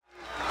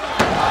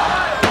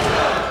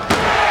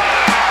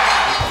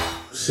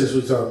Since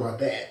we talking about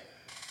that.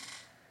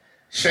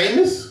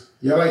 Sheamus?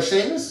 Y'all like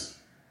Sheamus?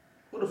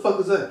 What the fuck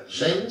is that?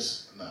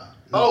 Sheamus? Nah.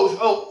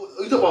 Oh,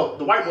 you talking about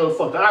the white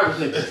motherfucker, the Irish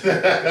nigga.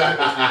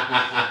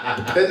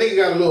 That nigga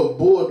got a little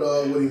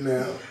bulldog with him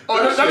now. Oh,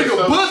 that nigga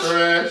so Butch.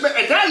 trash. Man,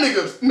 and that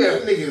nigga, man,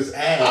 That nigga is I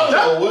ass. don't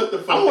know what the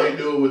fuck they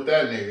doing with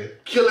that nigga.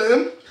 killing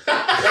him.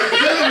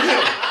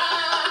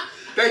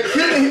 They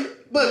killing him.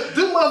 But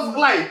them motherfuckers,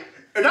 like,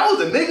 if that was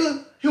a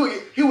nigga,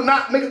 he would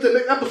not make it to the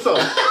next episode.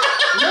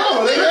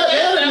 No, they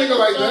had a nigga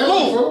like that.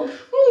 Who? Bro.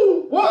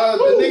 What?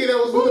 The nigga that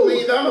was with the $1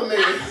 million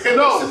man.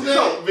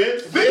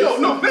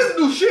 No, Vince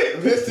do shit.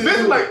 Vince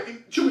Vince like,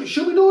 should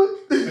we do it?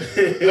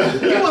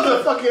 He was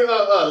a fucking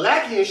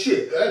lackey and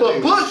shit. That But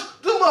nigga.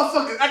 Butch, them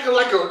motherfuckers acting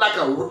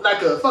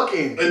like a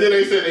fucking. And then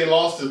they said they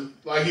lost him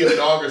like he a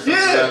dog or something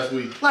last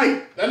week.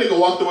 Like That nigga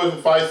walked away for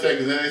 5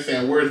 seconds and they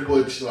saying, "Where's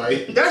Butch?"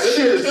 Like that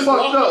shit is just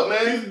fucked walked- up,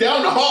 man. He's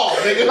down the hall,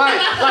 nigga.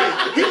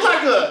 Like he's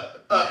like a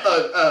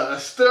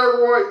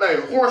steroid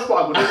like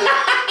hornswoggle, nigga.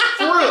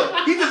 For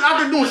real, he just out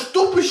there doing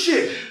stupid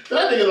shit.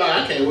 That nigga like,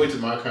 I can't wait till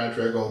my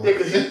contract over. Yeah,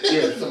 'cause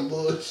he- Some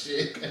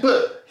bullshit.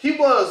 But he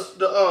was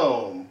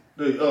the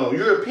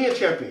European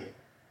champion.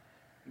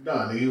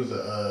 Nah, nigga, he was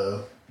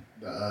the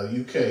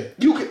UK.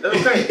 You can, that's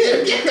what I'm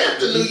saying. Yeah,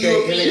 The new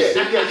European.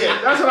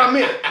 yeah. That's what I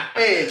meant.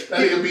 And That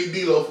nigga beat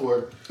D-Lo for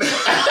it.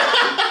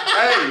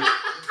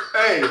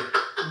 hey,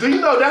 do you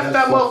know that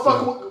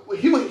motherfucker?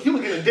 He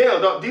was getting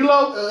down, dog.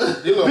 D-Lo,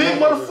 big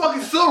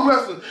motherfucking silver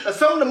wrestler. And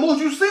some of the moves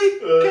you see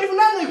came from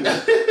that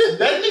nigga.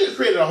 That nigga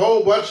created a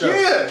whole bunch of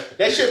Yeah.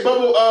 That shit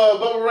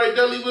Bubba Ray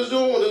Dudley was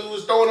doing when he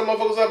was throwing the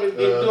motherfuckers up and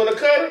doing the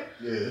cutter.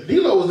 Yeah.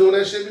 D-Lo was doing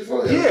that shit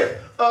before him. Yeah.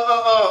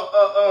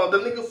 The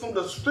nigga from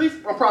the street,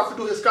 I'm probably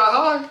do his Sky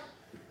High.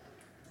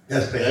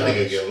 That's That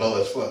nigga get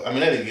low as fuck. I mean,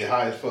 that nigga get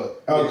high as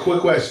fuck.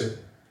 Quick question.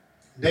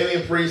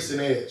 Damian Priest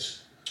and Edge.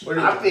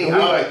 I think I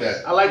like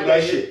that. I like You that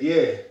like shit.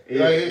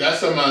 Yeah. Like it? That's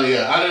something,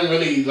 yeah. I didn't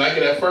really like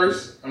it at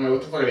first. I'm like,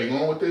 what the fuck are they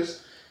going with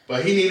this?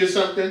 But he needed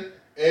something.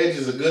 Edge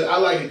is a good. I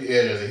like Edge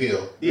as a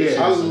heel. Yeah. This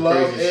I is some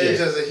love crazy Edge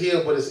shit. as a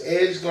heel, but is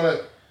Edge gonna?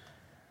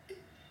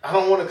 I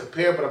don't want to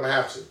compare, but I'm gonna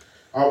have to.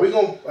 Are we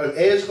gonna?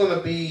 Edge gonna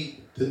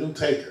be the new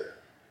Taker?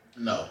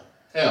 No,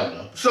 hell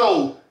no.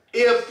 So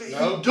if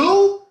No. he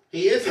do,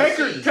 He is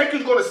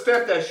Taker's gonna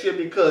step that shit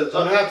because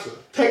Gonna have to.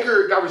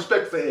 Taker got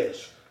respect for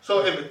Edge.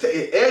 So if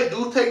Edge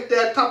do take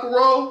that type of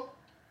role,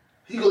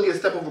 he gonna get a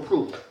step of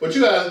approval. But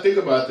you gotta think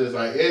about this.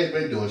 Like Edge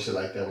been doing shit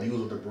like that when he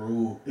was with the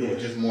Brood. It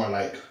was just more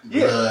like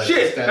Yeah, blood,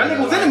 shit. That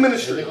nigga was in the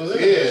ministry.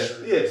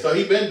 Yeah. Yeah. So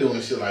he been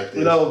doing shit like this.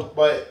 You know,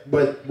 But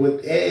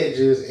with Edge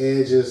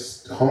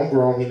is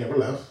homegrown. He never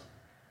left.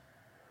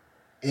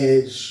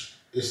 Edge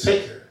is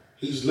Taker.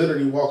 He's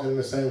literally walking in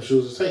the same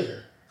shoes as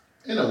Taker.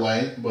 in a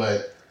way,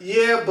 but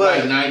yeah, but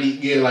like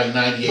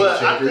 98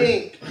 but I Taker.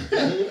 think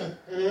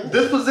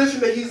this position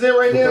that he's in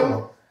right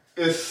now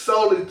is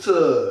solely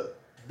to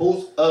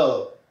boost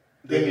up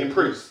Damian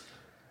Priest.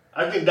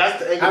 I think that's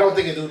the angle. I don't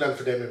think it do nothing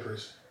for Damian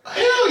Priest.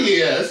 Hell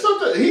yeah, it's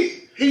something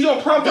He's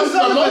on prompt. This is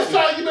the most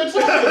time you've been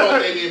talking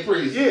about Damian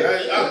Priest.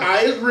 Yeah.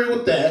 I agree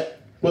with that,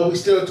 but we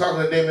still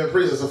talking to Damian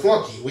Priest as a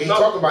flunky. We ain't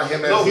talking about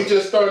him as He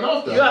just starting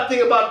off though. You gotta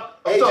think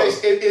about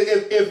AJ.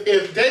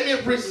 If Damian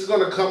Priest is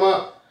going to come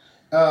up,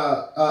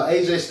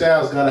 AJ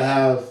Styles got to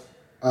have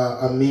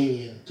a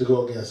minion to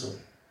go against him.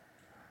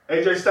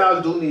 AJ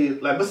Styles do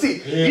need like, but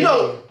see, Yeah. you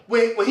know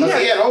when he He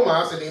had had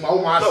Omos, and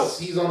Omos, No.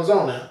 he's on his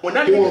own now. When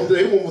that he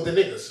nigga- went with the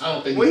niggas. I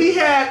don't think when he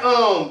had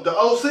the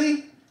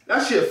OC,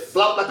 that shit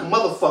flopped like a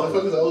What the fuck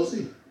motherfucker. is the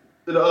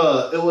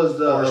OC? It was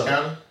the Orange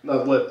County? No,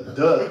 what?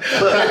 Duh.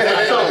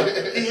 But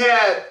so he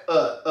had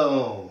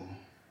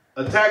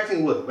a tag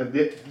team with him, and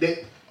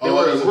they Oh,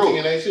 were it a was a group.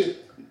 TNA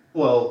shit?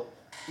 Well,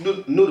 new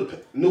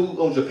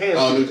on Japan.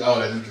 Oh, shit.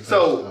 that New Japan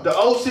So shit. the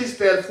OC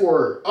stand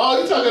for.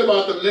 Oh, you talking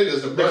about the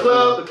niggas, the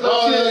club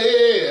Oh,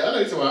 shit? yeah. I know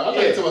you talking about. I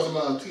know you talking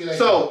about some TNA.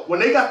 So when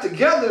they got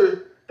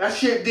together, that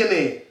shit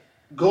didn't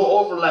go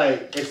over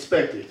like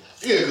expected.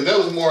 Yeah, because that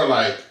was more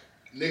like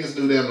niggas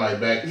knew them like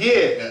back. in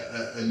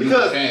New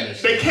Because Japan and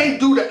they shit. can't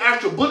do the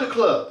actual Bullet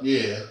Club.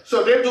 Yeah.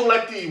 So they're doing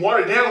like the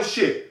watered down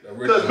shit. The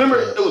Because original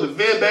remember, club. it was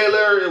Van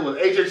Baylor, it was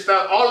AJ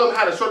Styles, all of them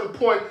had a certain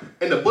point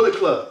in the Bullet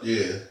Club.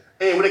 Yeah.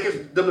 And when they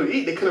get to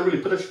WWE, they couldn't really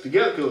put that shit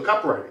together because it was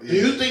copyrighted. Do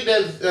you think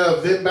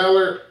that Finn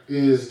Balor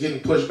is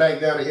getting pushed back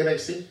down to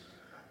NXT?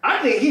 I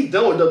think he's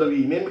done with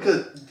WWE, man,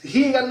 because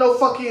he ain't got no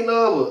fucking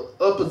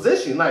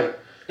position. Like,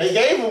 They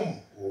gave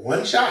him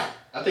one shot.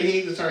 I think he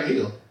needs to turn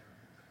heel.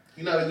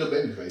 He's not a good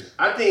babyface.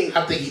 I think,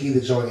 I think he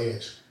need to join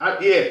Edge.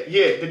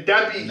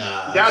 that'd be,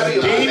 Nah.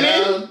 that'd be a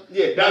Demon?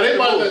 Yeah, Now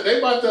that'd be they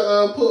about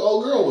to put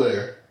old girl with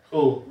her.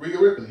 Oh, Rhea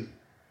Ripley.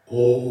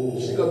 oh,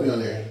 She gonna be on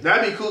there.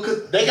 That'd be cool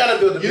because They gotta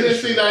build the. You didn't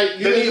see like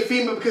you they need a didn't,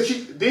 female because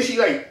she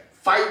like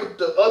fight with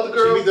the other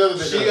girl. She beat the other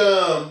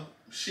bitch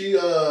she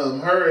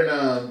her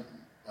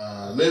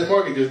and Liv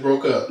Morgan just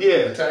broke up.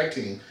 Yeah. The tag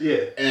team. Yeah.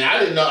 And I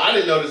didn't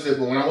notice it,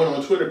 but when I went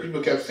on Twitter,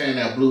 people kept saying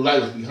that blue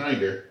light was behind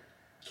her.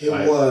 It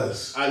Like,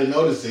 was. I didn't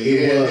notice it.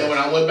 It And was. then when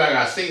I went back,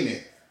 I seen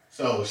it.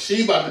 So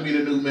she about to be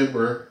the new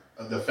member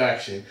of the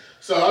faction.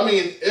 So I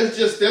mean, it's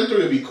just them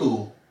three to be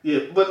cool. Yeah,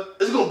 but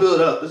it's gonna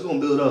build up. It's gonna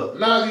build up.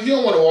 Nah, because you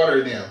don't want to water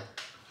it down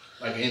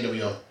like an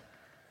NWO.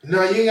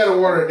 No, you ain't gotta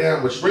water it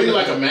down, but you Bring it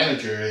like a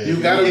manager. In.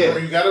 You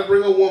gotta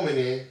bring a woman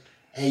in,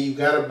 and you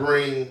gotta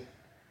bring.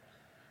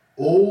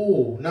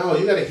 Oh no,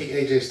 you gotta kick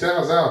AJ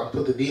Styles out and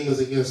put the demons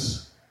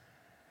against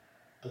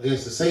the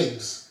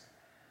Satans.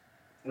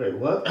 Wait,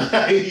 what?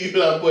 You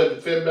like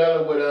put Finn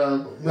Balor with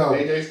No,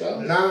 AJ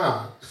Styles?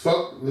 Nah,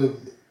 fuck.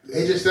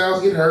 AJ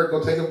Styles get hurt,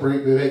 go take a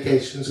break, go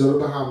vacations, go to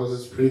Bahamas.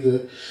 It's pretty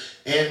good,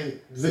 and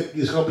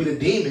it's gonna be the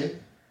demon.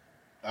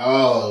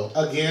 Oh,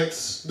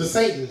 Against the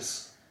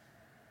Satans.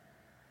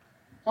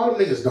 All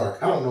them niggas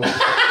dark. I don't know. All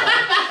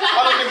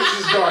them niggas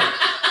is dark.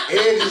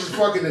 Edge is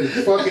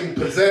fucking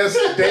possessed.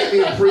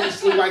 Damian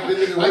Priest look like the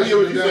nigga. I get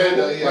what you said.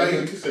 Like, Yeah, I get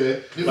what you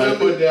said. You Like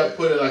feel me?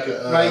 put it like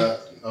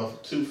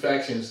of two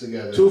factions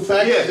together. Two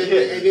factions,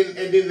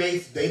 Yeah. and then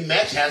they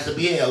match has to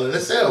be in Hell in a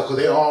Cell because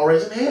they're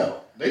always in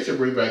hell. They should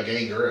bring back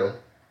Gangrel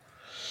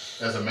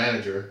as a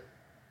manager.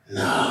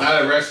 Nah,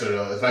 Not a wrestler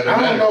though. It's like a I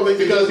don't manager. know if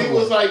they because can he do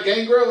was like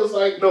Gangrel was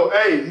like No,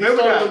 hey,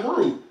 remember started that? the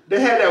Brood. They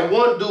had that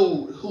one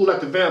dude who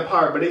like the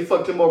vampire, but they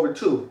fucked him over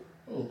too.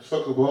 oh,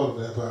 fuck up all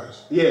the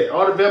vampires. Yeah,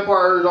 all the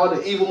vampires, all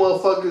the evil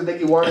motherfuckers, they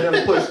get watered down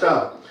and pushed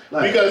out.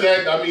 Like, Because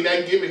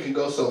that gimmick can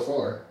go so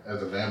far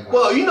as a vampire.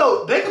 well, you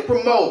know, they can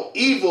promote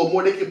evil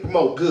more than they can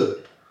promote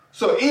good.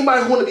 So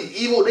anybody who want to be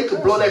evil, they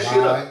can blow that shit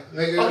up.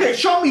 Nigga. Okay,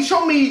 show me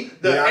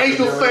the Bianca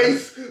angel Belair.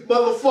 face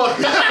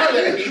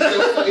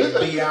motherfucker.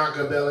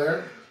 Bianca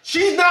Belair.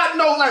 She's not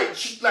no like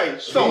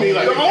so mean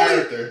like the a only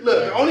character. look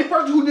Like- the only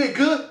person who did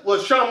good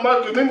was Shawn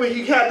Michaels. Remember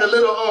he had the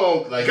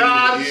little Like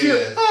God he-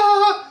 shit.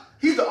 yeah.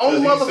 He's the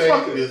only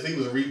motherfucker. Because he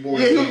was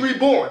reborn. Yeah, he was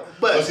reborn.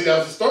 But see, that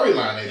was the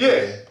storyline. They Yeah,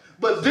 did.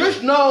 but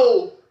there's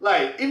no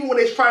like even when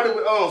they tried it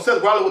with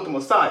Seth Rollins with the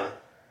Messiah,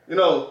 you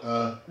know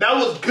that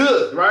was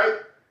good, right?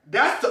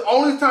 That's the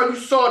only time you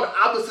saw the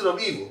opposite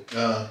of evil.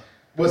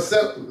 But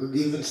Seth,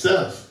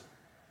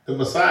 the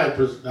Messiah,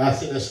 I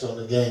seen that shit on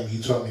the game.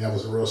 You told me that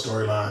was a real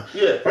storyline.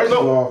 Yeah. First No.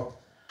 of all,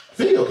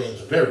 video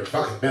games are very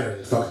fucking better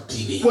than fucking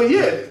TV. Well,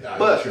 yeah, Nah,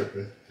 but you're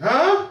tripping.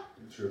 Huh?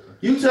 You're tripping.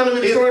 You telling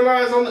me the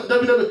storylines on the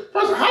WWE?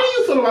 First of all, how do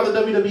you feel about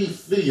the WWE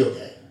video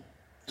game?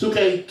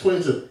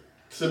 2K22.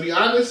 To be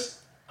honest,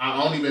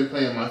 I only been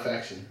playing my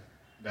faction.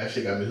 That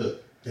shit got me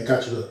hooked. They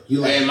got you hooked. You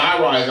like And it. my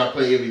Rise, I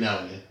play every now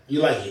and then.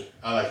 You like it.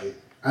 I like it.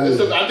 I I do.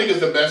 think it's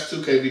the best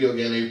 2K video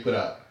game they put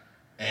out.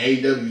 And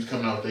AEW's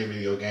coming out with their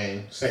video game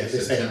in The second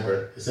September.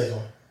 one. The second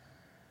one.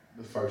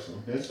 The first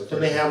one. That's the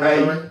first Didn't they one.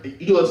 have one? hey,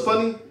 you know what's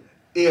funny?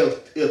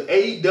 If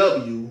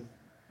AEW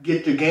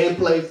get the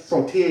gameplay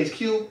from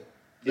THQ,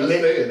 That's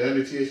there. They're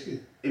the THQ.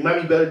 it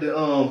might be better than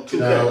 2K.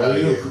 No,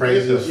 you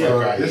crazy as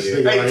Yeah. fuck. This Yeah.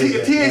 nigga Hey,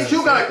 crazy.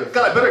 THQ got a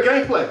better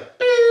gameplay.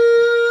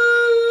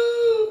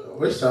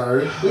 We're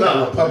sorry. We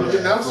got a public For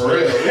announcement.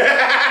 real.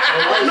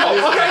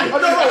 No, okay.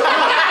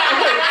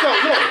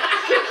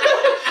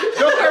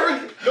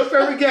 Your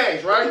favorite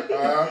games, right?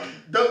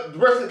 The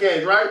wrestling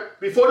games, right?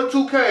 Before the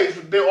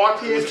 2Ks, they are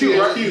THQ,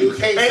 right? You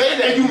can't say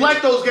that. And you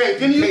like those games,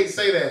 didn't You you? can't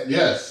say that.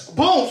 Yes.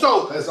 Boom.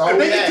 So That's all if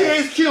they we get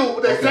ask. THQ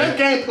with that same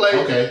gameplay,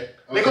 Okay.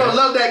 they're gonna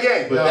love that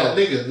game. But No. that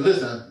nigga,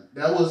 listen,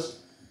 that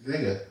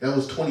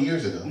was 20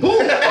 years ago. Boom.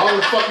 Why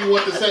the fuck you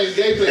want the same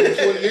gameplay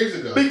from 20 years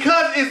ago?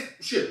 Because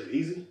it's shit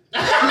easy.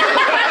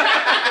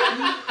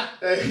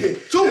 Hey,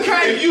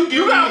 2K, If you give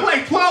you gotta me-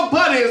 play 12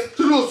 buttons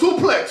to do a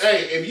suplex.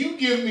 Hey, if you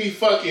give me a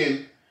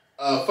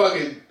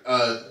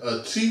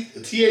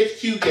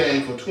THQ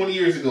game from 20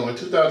 years ago in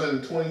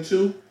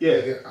 2022,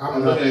 Yeah.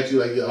 I'm looking at you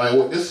like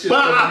what this shit.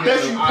 But I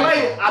bet you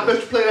play. I bet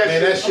you play that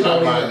Man, shit. that shit I'm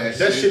don't not even. buying That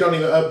that shit shit. don't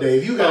even update.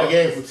 If you got No. a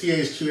game for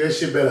THQ, that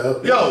shit better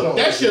update. Yo,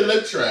 That shit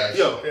look trash.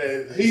 Yo,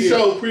 He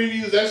showed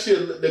previews. That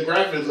shit, the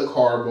graphics look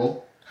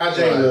horrible. How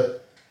Jay look?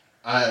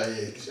 I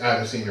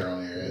haven't seen her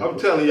on there. I'm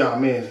telling y'all,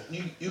 man.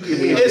 You give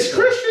me Is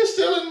Christian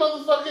still in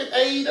motherfucking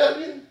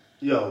AEW?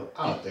 Yo,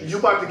 I don't think you so.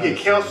 about to get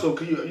canceled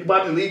because you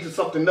about to lead to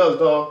something else,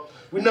 dog.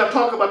 We're not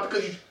talking about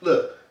because you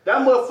look that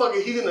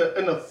motherfucker. He's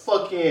in a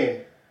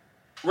fucking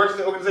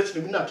wrestling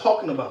organization that we're not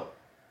talking about.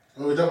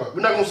 What are we talking about?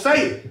 We're not gonna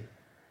say it.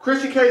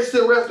 Christian Cage is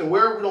still wrestling.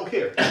 Where we don't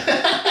care.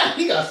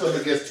 He got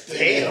something against.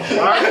 Damn.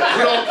 All right,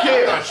 we don't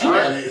care. All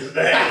right?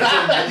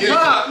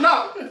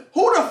 Nah.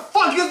 Who the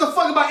fuck gives a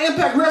fuck about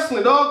Impact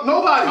Wrestling, dog?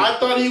 Nobody. I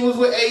thought he was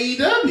with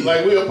AEW.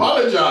 Like we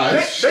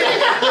apologize.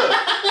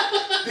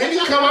 Didn't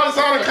he come out and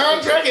sign a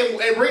contract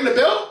and bring the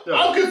belt?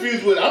 I'm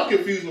confused with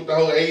the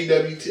whole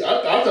AEW.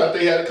 I thought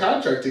they had a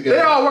contract together.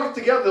 They all working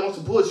together on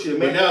some bullshit,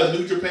 But man. now it's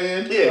New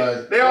Japan. Yeah,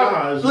 Like, they all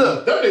nah, it's-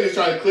 look. them niggas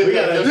trying to click We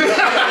up. gotta-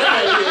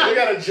 Yeah, They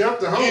gotta jump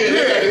the home. they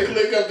gotta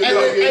click up the.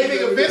 Hey,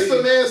 nigga, Vince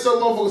McMahon so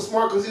motherfucking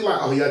smart because he like,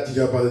 oh, y'all think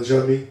y'all about to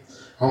jump me?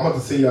 I'm about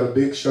to see y'all a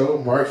big show.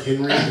 Mark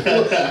Henry.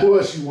 Who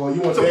else you want?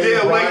 You want Some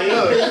Daniel damn Bryan?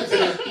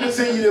 white You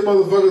see you them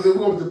motherfuckers and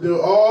we're going to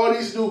build all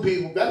these new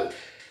people.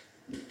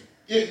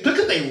 Look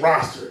at their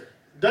roster.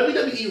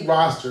 WWE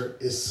roster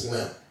is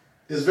slim.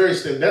 It's very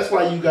slim. That's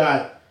why you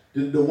got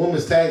the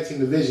women's tag team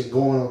division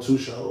going on 2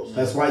 shows.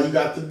 That's why you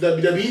got the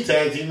WWE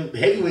tag team, the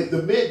heavyweight,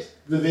 the mid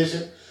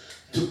division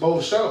to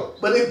both shows.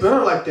 But they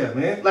better like that,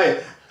 man.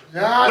 Like,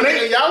 nah,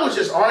 y'all was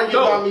just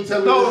arguing about me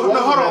telling you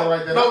this hold on.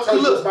 like that. I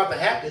told you what's about to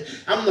happen.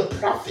 I'm the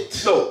prophet.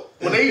 So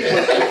when they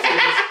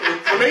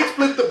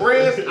split the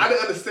brands, I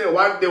didn't understand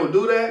why they would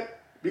do that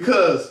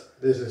because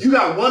you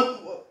got one,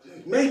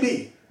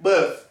 maybe,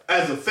 but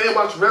as a fan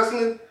watching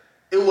wrestling,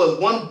 it was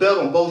one belt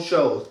on both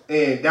shows,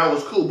 and that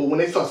was cool. But when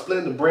they started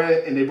splitting the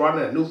brand and they brought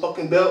in that new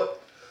fucking belt,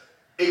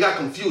 it got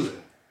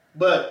confusing.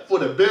 But for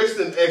the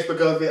Bearston aspect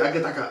of it, I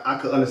guess I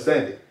could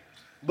understand it.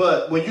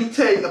 But when you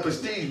take a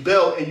prestige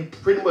belt and you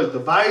pretty much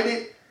divide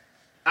it,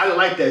 I didn't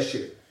like that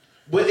shit.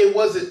 But it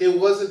wasn't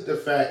the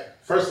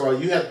fact. First of all,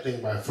 you have to think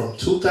about it. From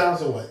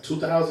 2002,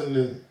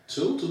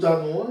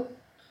 2001?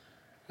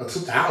 Or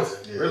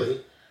 2000,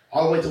 really.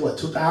 All the way to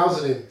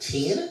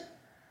 2010?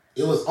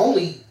 It was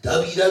only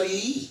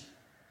WWE.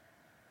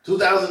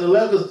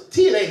 2011,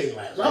 TNA didn't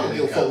last. I don't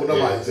give a fuck what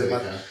nobody said.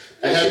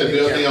 They had to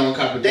build their own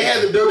competition. They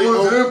had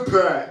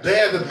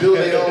to build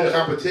their own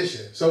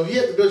competition. So if you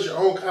have to build your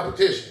own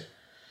competition,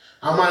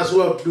 I might as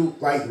well do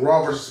like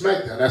Raw versus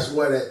SmackDown. That's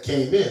where that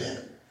came in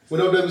at.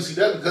 With no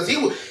WCW. Because he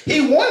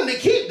wanted to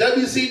keep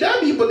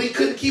WCW, but they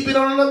couldn't keep it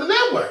on another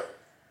network.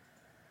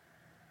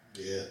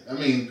 Yeah. I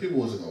mean, people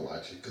wasn't going to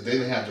watch it because they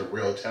didn't have the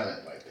real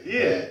talent like that.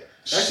 Yeah.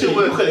 That shit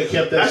could have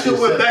kept that shit. That shit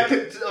went back to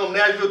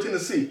Nashville,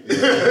 Tennessee.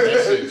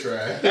 That shit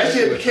trash. That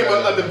shit became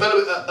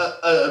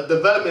a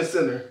development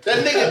center.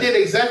 That nigga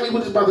did exactly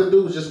what he's about to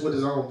do, just with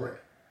his own brand.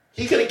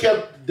 He could have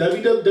kept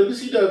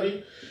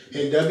WCW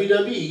and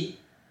WWE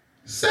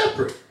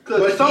separate.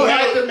 But he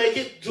had to make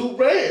it two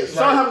brands.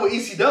 Something happened with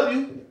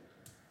ECW.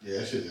 Yeah,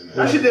 that shit didn't.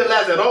 That shit didn't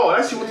last at all.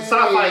 That shit with the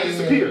sci-fi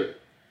disappeared.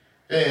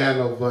 They ain't had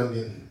no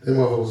funding. Them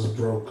motherfuckers was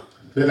broke.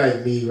 They're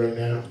like me right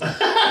now.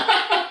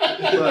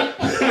 But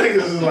niggas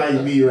is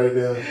like me right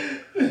now.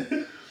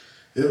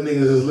 Them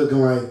niggas is looking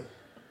like,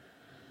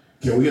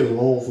 can we get a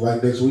loan for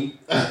like next week?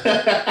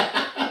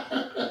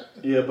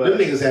 Yeah, but them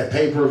niggas had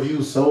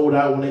pay-per-view sold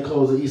out when they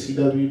closed the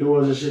ECW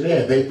doors and shit. They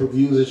had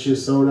pay-per-views and shit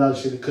sold out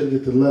and shit. They couldn't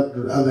get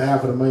the other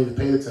half of the money to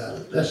pay the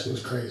talent. That shit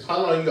was crazy.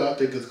 How long y'all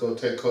think it's gonna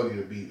take Cody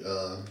to beat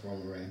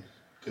Roman Reigns?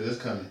 Because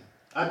it's coming.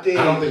 I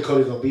don't think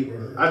Cody's gonna beat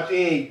Roman Reigns. I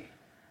think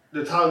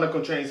the title not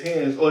gonna change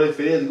hands, or if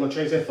it is, it's gonna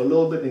change hands for a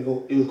little bit. Then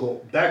it will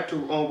go back to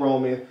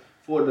Roman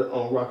for the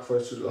Rock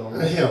versus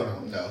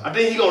Hell no. I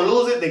think he's gonna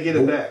lose it. Then get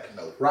it back.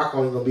 No. Rock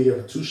only gonna be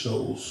there for 2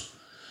 shows.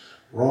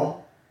 Raw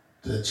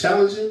to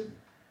challenge him.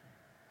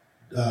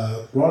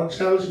 Raw to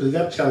challenge him. You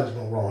got to challenge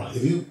him on Raw.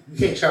 If you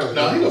can't challenge him.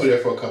 No, he's gonna be there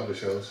for a couple of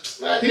shows.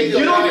 You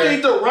don't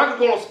think the Rock is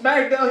gonna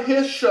SmackDown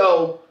his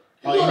show?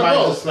 Oh, you might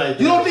go SmackDown.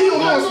 You don't think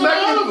he's gonna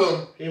SmackDown all of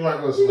them? He might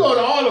go SmackDown. You go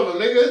to all of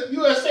them, nigga.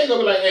 USA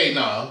gonna be like, hey,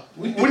 nah.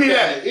 We need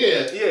that.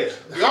 Yeah.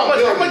 How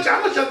much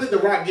y'all think the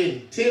Rock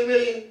getting? 10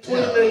 million?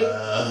 20 million?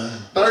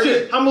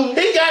 30?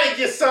 He gotta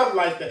get something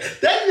like that.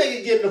 That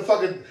nigga getting a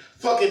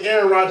fucking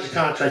Aaron Rodgers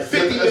contract. $50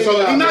 million.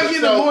 So he's not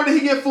getting more than he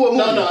get for a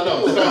movie.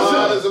 No. He's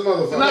not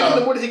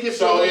getting more than he get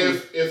for a movie.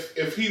 So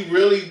if he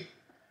really,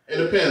 it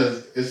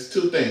depends. It's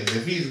 2 things.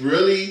 If he's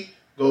really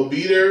gonna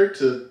be there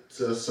to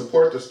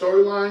support the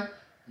storyline,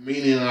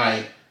 meaning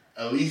like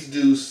at least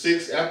do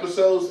 6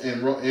 episodes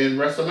in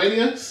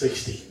WrestleMania,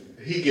 60.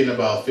 He getting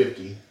about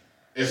 50.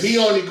 If he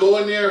only go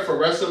in there for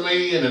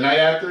WrestleMania the night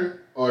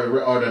after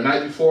or the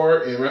night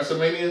before in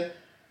WrestleMania,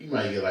 he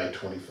might get like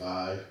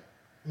 25.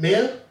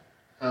 Man?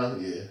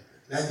 Yeah.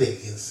 That nigga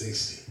getting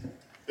 60.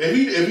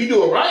 If he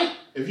do it right,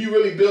 if you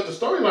really build the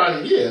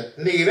storyline, yeah.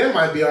 Nigga, that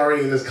might be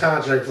already in his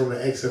contract from the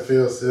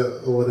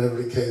XFL or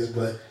whatever the case,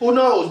 but who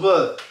knows?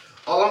 But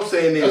all I'm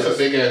saying is that's a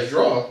big ass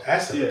draw.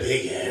 That's a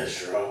big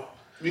ass draw.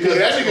 Because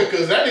that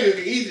nigga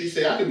can easily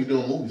say, I could be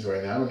doing movies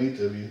right now. I don't need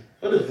to be.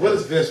 What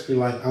if Vince be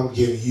like, I'm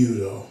giving you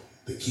though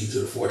the key to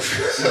the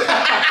fortress?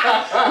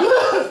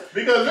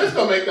 Because Vince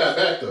gonna make that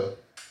back though.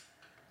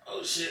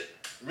 Oh shit.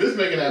 Vince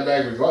making that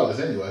back regardless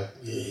anyway.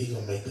 Yeah, he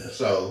gonna make that.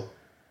 So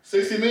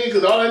 60 million,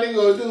 because all that nigga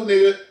gonna do,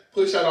 nigga,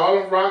 push out all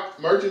the Rock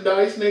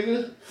merchandise,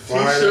 nigga.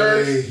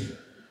 T-shirts,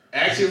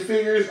 action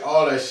figures,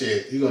 all that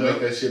shit. He gonna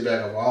make that shit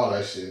back of all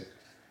that shit.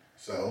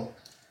 So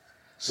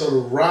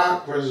the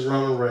Rock versus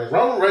Roman Reigns.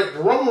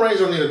 Roman Reigns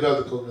don't need a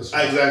belt to go this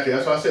way. Exactly.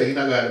 That's why I said he's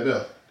not gonna have a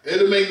belt.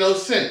 It'll make no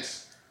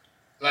sense.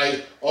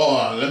 Like,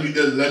 let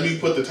me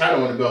put the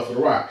title on the belt for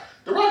The Rock.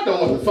 The Rock don't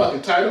want the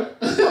fucking title.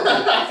 I'm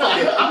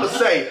gonna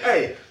say,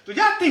 hey, do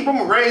y'all think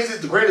Roman Reigns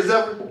is the greatest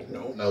ever?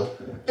 No.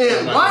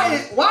 And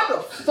why the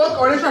fuck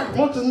are they trying to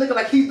promote this nigga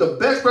like he's the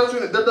best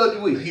wrestler in the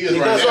WWE? He is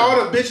because right now.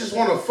 all the bitches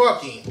want to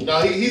fuck him.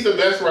 No, he's the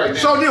best right now.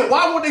 So then,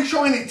 why won't they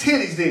show any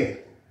titties then?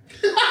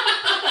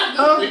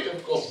 Make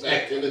him go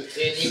back to the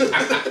titties.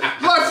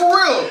 Like for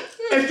real,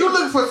 if you're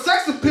looking for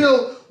sex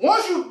appeal,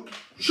 once you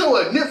show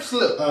a nip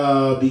slip.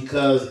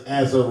 Because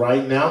as of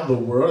right now, the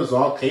world is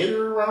all catered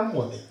around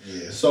women.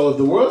 Yeah. So if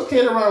the world's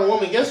catered around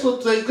women, guess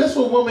what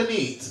women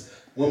needs?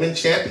 Women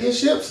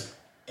championships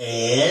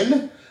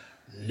and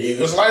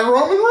niggas like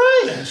Roman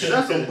Reigns.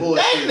 That's some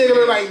bullshit. That nigga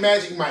look like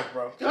Magic Mike,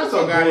 bro. That's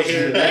some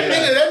bullshit.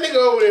 That nigga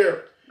over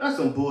there. That's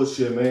some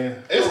bullshit,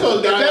 man. It's gonna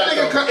If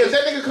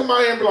that nigga come out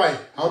here and be like,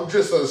 I'm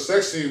just a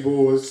sexy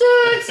boy,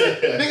 sexy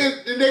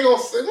nigga, they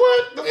gonna say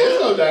what? The It's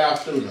gonna die out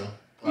soon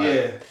though.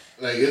 Yeah.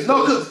 Like it's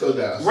No, gonna go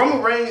down.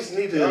 Roman Reigns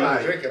need to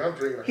I'm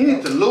drinking. he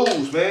needs to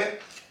lose, man.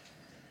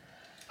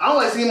 I don't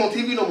like seeing him on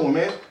TV no more,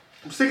 man.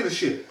 I'm sick of this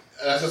shit.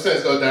 That's what I said.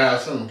 It's gonna die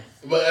out soon.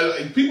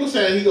 But people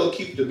saying he gonna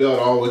keep the belt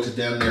all the way to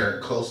damn near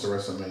close to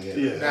WrestleMania.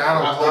 Yeah.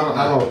 Nah,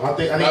 I don't. I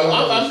think I'm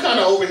kind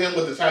of over him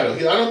with the title.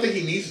 I don't think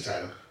he needs the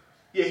title.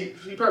 Yeah,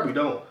 he probably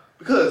don't.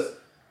 Because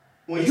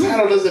when the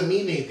title doesn't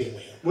mean anything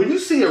with him. When you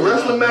see a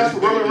wrestling match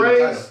with Roman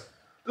Reigns,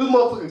 this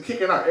motherfucker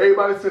kicking out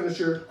everybody's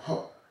finisher,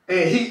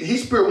 and he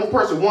speared one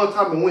person one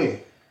time and win.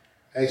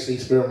 Actually, he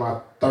speared my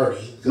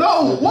 30.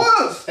 No,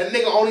 once. That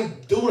nigga only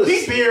do the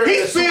spear and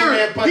the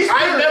Superman punch.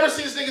 I ain't never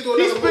seen this nigga do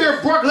it. He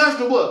speared Brock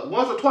Lesnar what?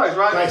 Once or twice,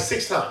 right? Like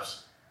 6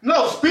 times.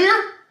 No, spear?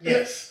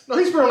 Yes. No,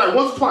 he speared like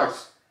once or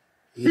twice.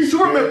 He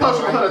Superman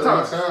punched 100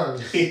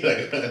 times. He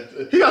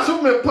got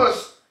Superman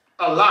punched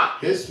a lot.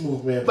 His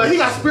movement. But he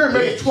got spear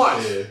maybe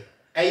twice. Yeah.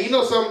 Hey, you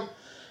know something?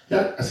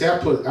 Yeah, see, I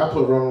put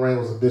Roman Reigns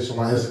was a bitch on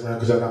my Instagram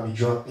because I got me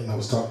drunk and I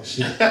was talking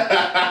shit. He's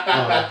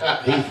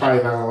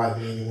probably not gonna like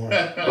me anymore.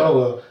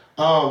 Oh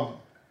well.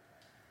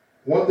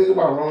 One thing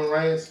about Roman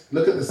Reigns,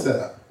 look at the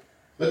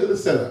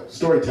setup.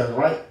 Storytelling,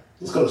 right?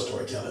 Let's go to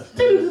storytelling.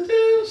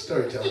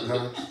 Storytelling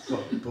time.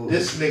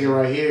 This nigga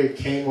right here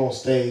came on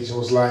stage and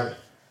was like,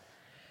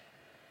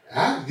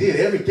 I did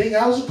everything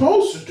I was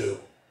supposed to do.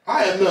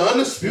 I am the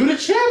undisputed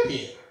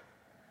champion.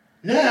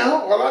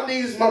 Now, all I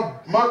need is my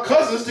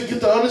cousins to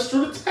get the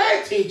undisputed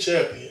tag team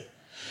champion.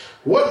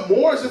 What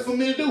more is it for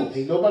me to do?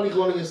 Ain't nobody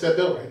going against that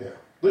belt right now.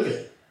 Look at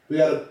it. We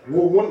got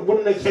when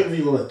did they came to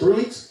you? Like 3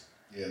 weeks?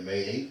 Yeah,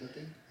 May 8th, I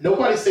think.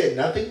 Nobody said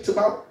nothing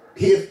about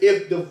if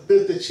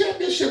the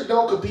championship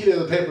don't compete as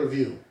a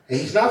pay-per-view and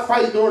he's not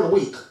fighting during the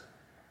week.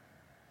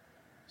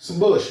 Some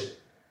bullshit.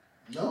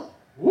 No.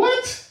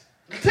 What?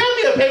 Tell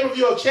me a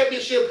pay-per-view of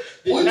championship.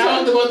 We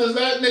talked about this.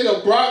 That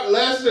nigga Brock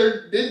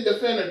Lesnar didn't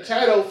defend a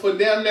title for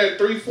damn near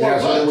 3-4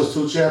 months. It was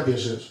 2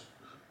 championships.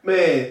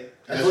 Man,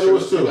 that's what it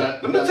was 2.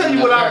 Let me tell you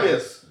what I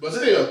miss. But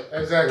still,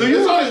 exactly.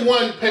 There's only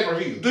one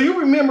pay-per-view. Do you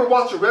remember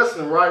watching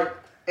wrestling, right?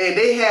 And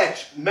they had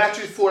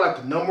matches for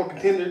like the number 1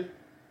 contender.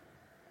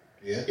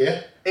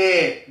 Yeah.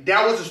 And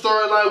that was the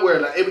storyline where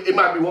like it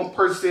might be one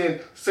person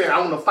saying, I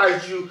want to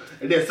fight you,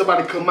 and then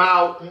somebody come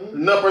out,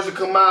 another person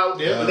come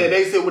out, and then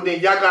they say, well then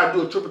y'all gotta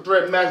do a triple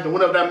threat match, and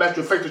whenever that match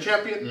you'll face the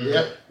champion.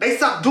 Yeah. They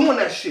stopped doing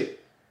that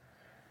shit.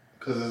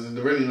 Because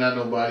there's really not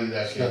nobody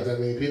that can. Not that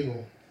many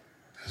people.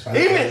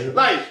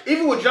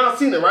 Even with John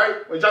Cena,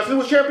 right? When John Cena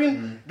was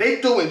champion,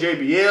 they threw in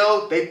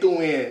JBL, they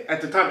threw in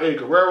at the time Eddie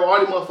Guerrero, all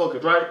these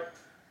motherfuckers, right?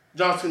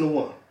 John Cena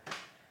won.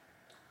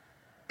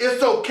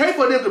 It's okay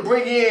for them to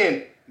bring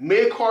in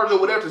mid-carders or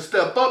whatever to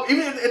step up,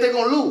 even if they're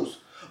going to lose.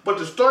 But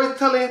the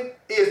storytelling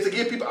is to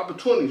give people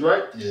opportunities,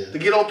 right? Yeah. To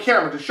get on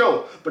camera, to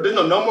show. But there's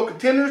no more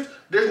contenders.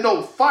 There's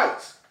no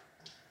fights.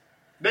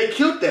 They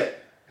killed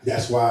that.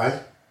 That's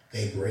why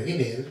they bring it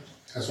in.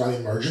 That's why they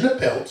merging the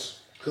belts.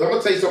 Because I'm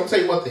going to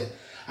tell you one thing.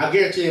 I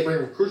guarantee they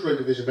bring the cruiserweight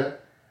division back.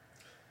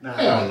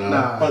 Hell no.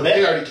 Nah.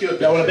 They already killed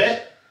that. Y'all want to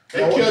bet? They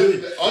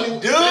killed the only.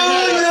 Dude,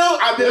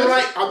 I've been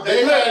right.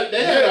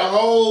 They had a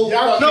whole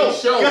fucking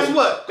show. Guess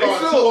what? They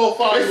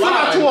still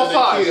got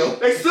 205.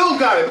 They still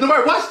got it.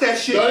 Nobody watched that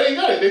shit. No, they ain't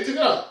got it. They took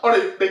it out. Oh,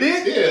 they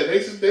did? Yeah,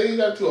 they ain't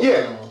got 205.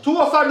 Yeah,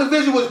 205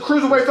 division was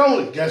cruiserweights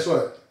only. Guess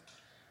what?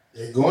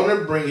 They're going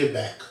to bring it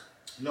back.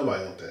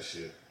 Nobody want that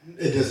shit.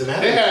 It doesn't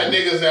matter. They had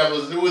niggas that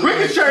was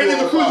Ricochet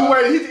is the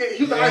cruiserweight.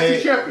 He's the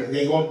IC champion.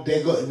 They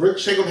go.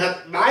 Ricochet gonna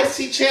have the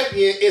IC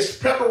champion is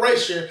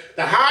preparation,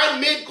 the high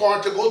mid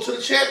card to go to the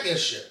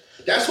championship.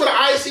 That's what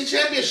the IC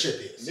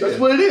championship is. That's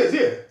what it is.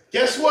 Yeah.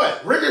 Guess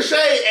what?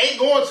 Ricochet ain't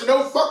going to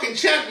no fucking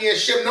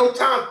championship no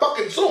time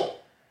fucking soon.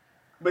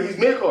 But he's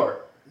mid card.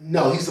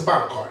 No, he's the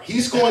bottom card.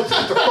 He's going to the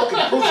fucking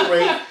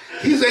cruiserweight.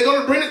 They're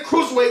gonna bring the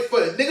cruiserweight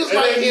for it. Niggas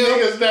like him.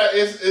 Niggas that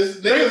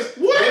is niggas.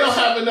 What? They don't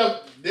have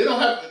enough. They don't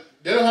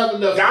have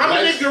enough.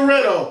 Dominic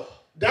Guerrero.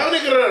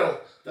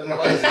 That's my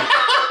cousin.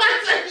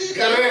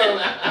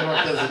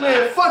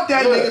 Man, fuck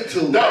that nigga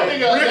too. That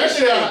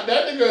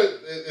nigga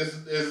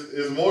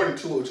is more than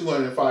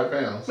 205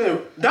 pounds.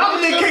 Man,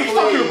 Dominic can't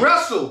fucking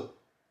wrestle.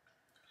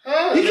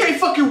 He can't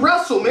fucking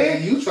wrestle,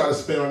 man. You try to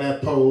spin on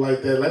that pole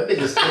like that. That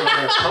nigga spin on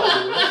that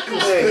pole.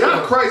 Man,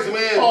 y'all crazy,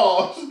 man.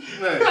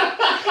 Man.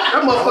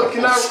 That motherfucker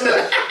cannot.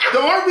 The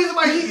only reason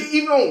why he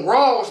even on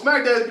Raw or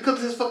SmackDown is because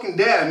of his fucking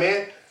dad,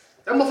 man.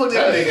 That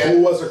motherfucker. Who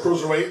was a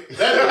cruiserweight?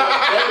 That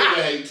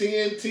nigga hate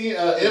TNT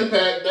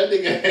Impact. That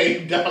nigga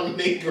hate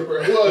Dominic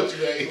Guerrero. Who else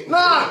you hate?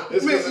 Nah,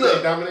 it's man,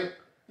 look, Dominic.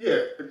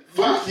 Yeah,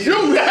 fuck you.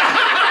 Nah,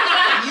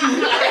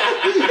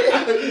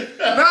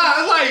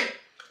 it's like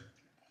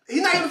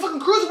he's not even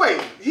fucking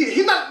cruiserweight.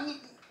 He's not.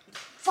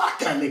 Fuck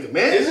that nigga,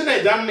 man. Isn't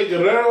that Dominic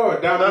Guerrero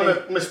or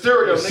Dominic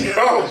Mysterio, nigga?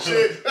 Oh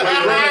shit!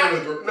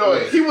 No,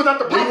 he was not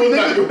the poppy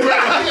nigga.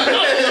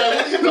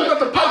 He was not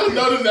the I poppy. just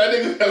noticed that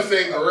nigga kept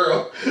saying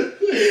Guerrero.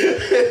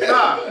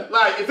 Nah,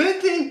 like if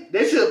anything,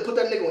 they should put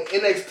that nigga on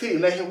NXT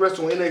and let him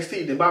wrestle on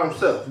NXT than by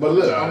himself. But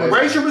look,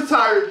 Ray should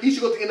retire. He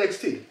should go to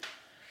NXT.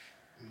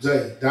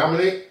 Jay,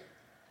 Dominic,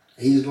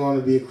 he's going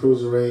to be a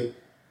cruiserweight.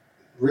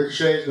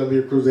 Ricochet's going to be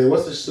a cruiserweight.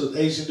 What's the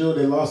Asian dude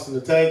they lost in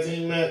the tag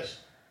team match?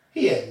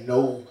 He had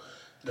no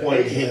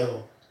point in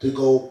hell to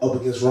go up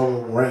against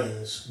Roman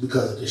Reigns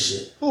because of this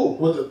shit. Who?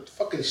 With the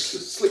fucking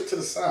slick to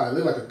the side,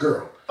 look like a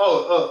girl.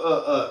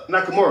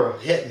 Nakamura.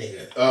 That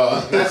nigga.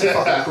 That's a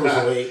fucking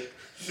cruiserweight.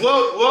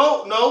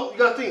 Well, no, you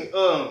gotta think.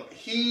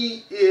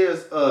 He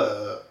is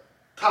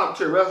top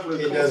tier wrestler.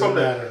 It doesn't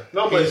matter.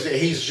 No, but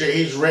he's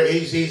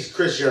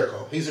Chris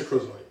Jericho. He's a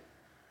cruiserweight.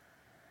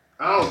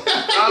 I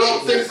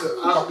don't think so.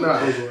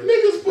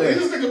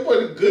 This nigga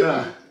put a good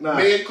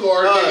man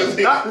card.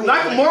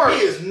 Nakamura. He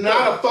is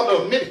not a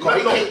fucking mid card.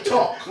 He can't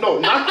talk. No,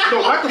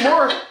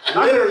 Nakamura.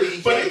 Literally,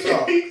 he can't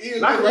talk.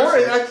 Nakamura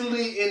is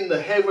actually in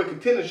the heavyweight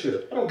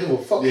contendership. I don't give a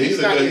fuck. Yeah,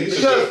 he's not in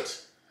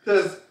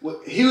because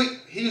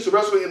he used to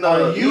wrestle in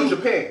New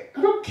Japan.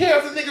 I don't care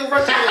if the nigga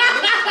wrestling in New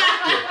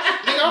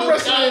Compton. Nigga, I'm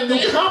wrestling in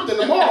New Compton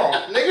tomorrow.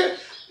 Nigga,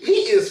 he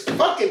is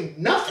fucking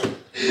nothing.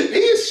 He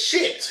is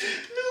shit.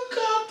 New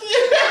Compton.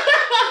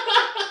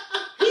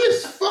 He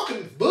is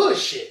fucking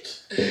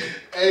bullshit.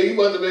 Hey, you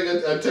about to make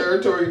a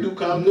territory New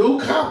Compton? New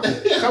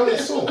Compton coming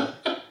soon.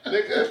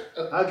 Nigga.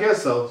 I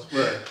guess so,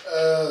 but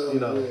you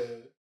know. Man.